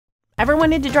Ever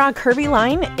wanted to draw a curvy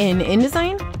line in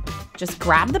InDesign? Just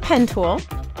grab the pen tool,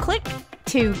 click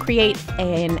to create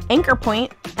an anchor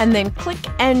point, and then click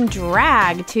and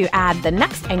drag to add the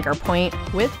next anchor point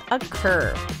with a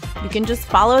curve. You can just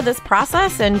follow this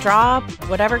process and draw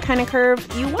whatever kind of curve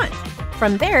you want.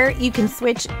 From there, you can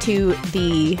switch to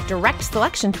the direct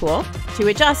selection tool to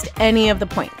adjust any of the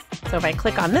points. So if I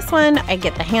click on this one, I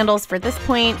get the handles for this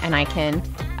point and I can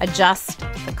adjust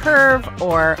the curve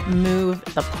or move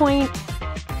the point.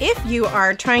 If you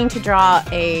are trying to draw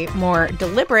a more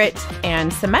deliberate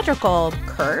and symmetrical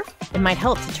curve, it might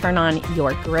help to turn on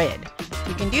your grid.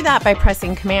 You can do that by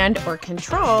pressing Command or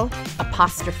Control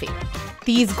 '.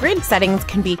 These grid settings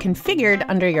can be configured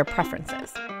under your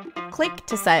preferences. Click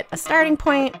to set a starting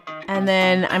point, and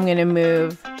then I'm going to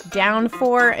move down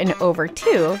 4 and over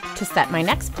 2 to set my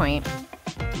next point,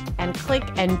 and click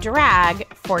and drag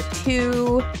for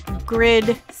 2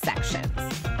 grid sections.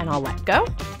 And I'll let go.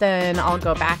 Then I'll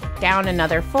go back down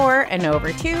another 4 and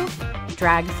over 2,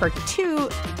 drag for 2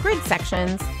 grid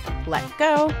sections, let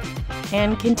go,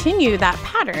 and continue that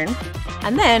pattern.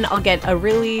 And then I'll get a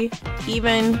really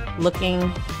even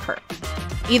looking curve.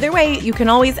 Either way, you can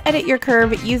always edit your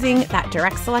curve using that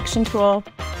direct selection tool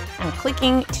and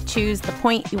clicking to choose the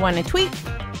point you want to tweak,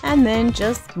 and then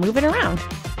just move it around.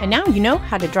 And now you know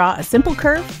how to draw a simple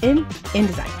curve in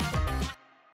InDesign.